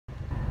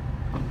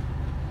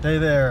Hey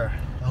there,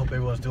 I hope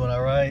everyone's doing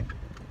all right.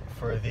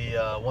 For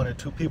the one or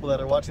two people that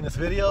are watching this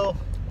video,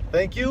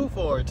 thank you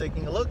for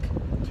taking a look.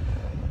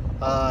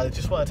 I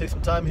just want to take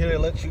some time here to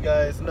let you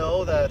guys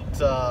know that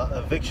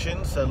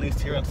evictions, at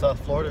least here in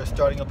South Florida, are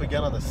starting up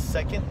again on the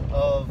 2nd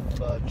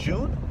of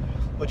June,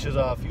 which is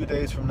a few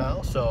days from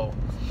now. So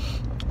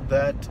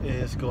that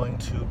is going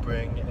to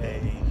bring a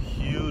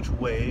huge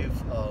wave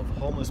of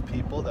homeless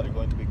people that are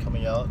going to be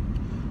coming out,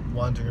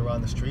 wandering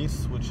around the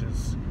streets, which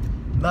is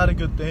not a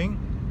good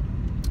thing.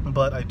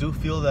 But I do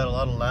feel that a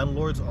lot of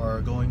landlords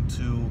are going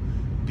to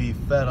be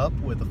fed up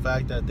with the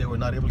fact that they were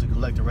not able to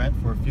collect the rent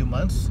for a few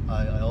months.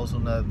 I also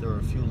know that there are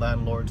a few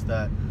landlords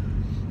that,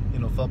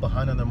 fell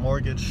behind on their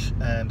mortgage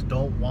and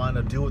don't want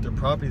to deal with their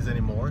properties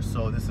anymore.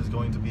 So this is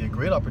going to be a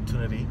great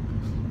opportunity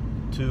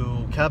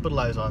to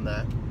capitalize on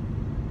that.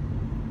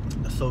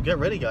 So get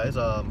ready, guys.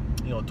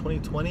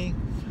 2020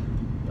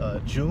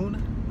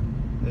 June,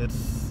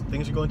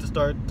 things are going to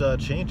start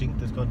changing.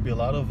 There's going to be a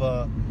lot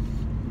of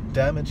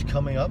damage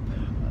coming up.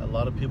 A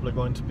lot of people are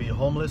going to be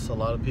homeless. A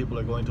lot of people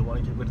are going to want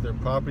to get rid of their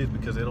properties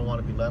because they don't want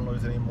to be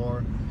landlords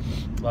anymore.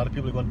 A lot of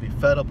people are going to be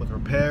fed up with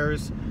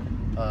repairs.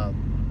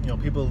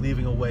 People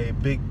leaving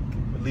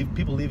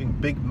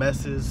big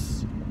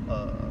messes.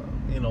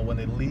 When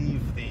they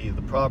leave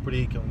the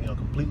property,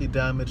 completely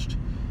damaged.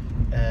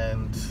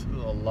 And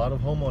a lot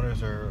of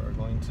homeowners are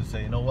going to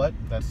say, you know what?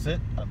 That's it.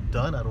 I'm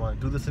done. I don't want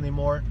to do this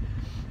anymore.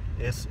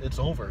 It's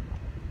over.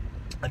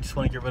 I just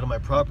want to get rid of my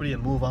property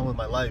and move on with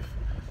my life.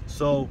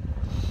 So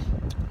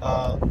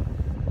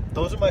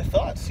those are my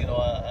thoughts.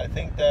 I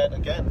think that,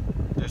 again,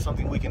 there's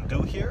something we can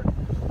do here.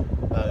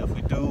 If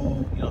we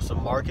do,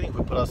 some marketing, if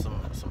we put out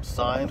some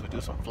signs, we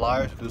do some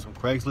flyers, we do some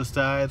Craigslist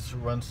ads,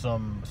 run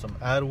some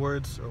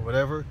AdWords or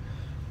whatever,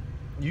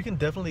 you can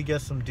definitely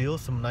get some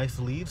deals, some nice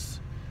leads.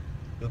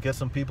 You'll get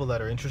some people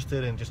that are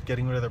interested in just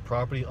getting rid of their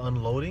property,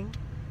 unloading.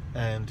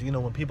 And,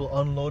 when people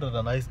unload at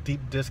a nice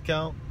deep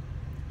discount,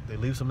 they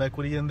leave some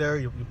equity in there,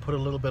 you put a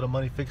little bit of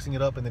money fixing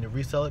it up, and then you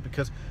resell it,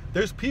 because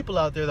there's people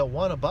out there that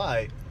want to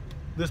buy.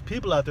 There's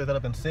people out there that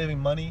have been saving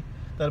money,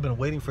 that have been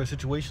waiting for a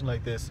situation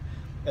like this,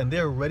 and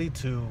they're ready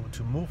to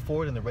move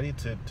forward, and they're ready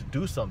to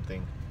do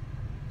something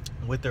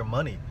with their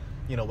money.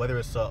 Whether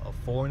it's a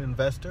foreign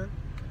investor,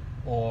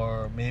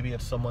 or maybe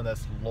it's someone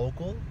that's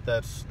local,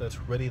 that's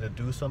ready to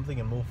do something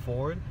and move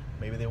forward.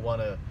 Maybe they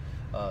want to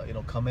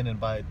come in and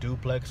buy a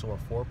duplex or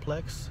a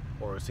fourplex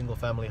or a single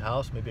family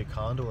house, maybe a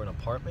condo or an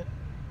apartment.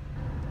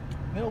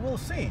 We'll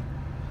see.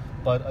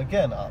 But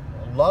again, a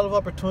lot of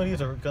opportunities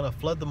are going to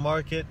flood the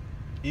market,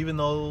 even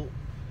though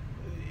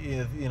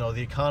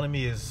the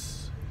economy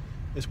is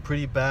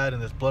pretty bad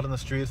and there's blood on the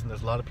streets and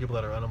there's a lot of people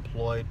that are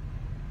unemployed.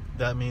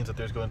 That means that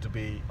there's going to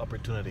be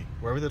opportunity.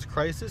 Wherever there's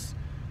crisis,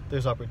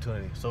 there's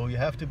opportunity. So you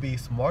have to be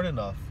smart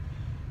enough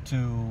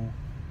to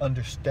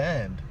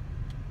understand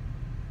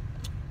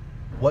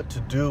what to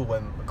do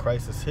when a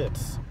crisis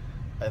hits,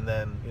 and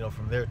then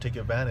from there take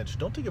advantage.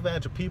 Don't take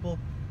advantage of people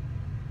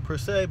per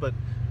se, but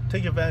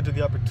take advantage of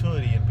the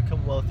opportunity and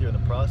become wealthier in the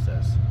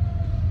process.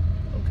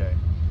 Okay,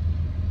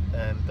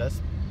 and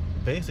that's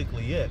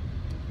basically it.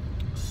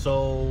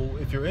 So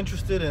if you're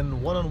interested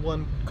in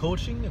one-on-one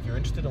coaching, if you're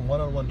interested in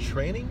one-on-one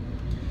training,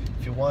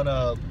 if you want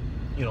to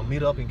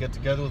meet up and get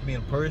together with me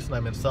in person,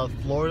 I'm in South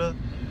Florida.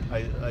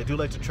 I do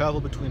like to travel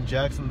between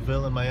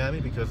Jacksonville and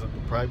Miami because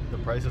the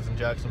prices in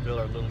Jacksonville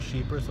are a little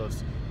cheaper, so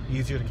it's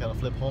easier to kind of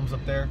flip homes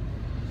up there.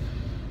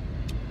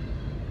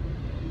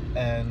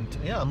 And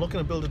yeah, I'm looking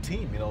to build a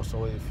team,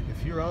 so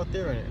if you're out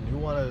there and you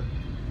want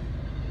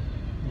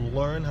to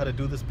learn how to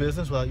do this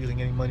business without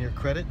using any money or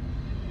credit,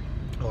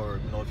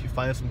 or if you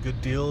find some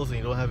good deals and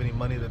you don't have any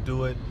money to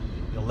do it,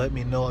 let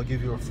me know. I'll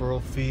give you a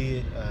referral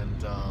fee,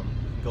 and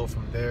go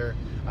from there.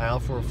 I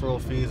offer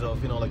referral fees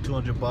of like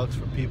 $200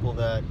 for people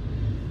that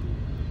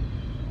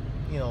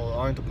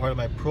aren't a part of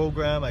my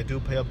program. I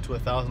do pay up to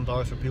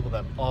 $1,000 for people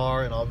that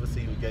are, and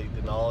obviously you get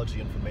the knowledge, the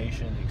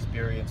information, the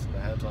experience, and the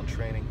hands-on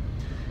training,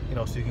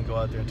 so you can go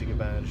out there and take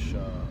advantage,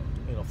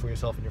 for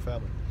yourself and your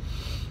family.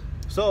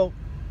 So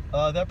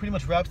that pretty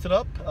much wraps it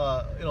up.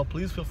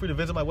 Please feel free to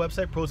visit my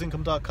website,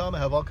 prosincome.com. I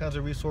have all kinds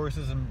of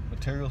resources and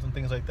materials and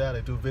things like that.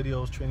 I do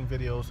videos, training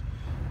videos,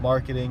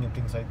 marketing, and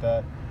things like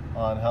that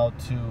on how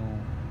to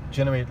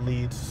generate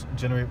leads,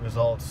 generate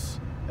results,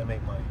 and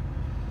make money.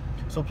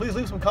 So please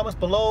leave some comments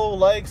below,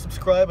 like,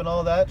 subscribe, and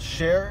all that,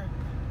 share,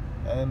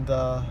 and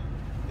yeah,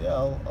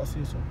 I'll see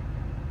you soon.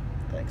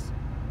 Thanks.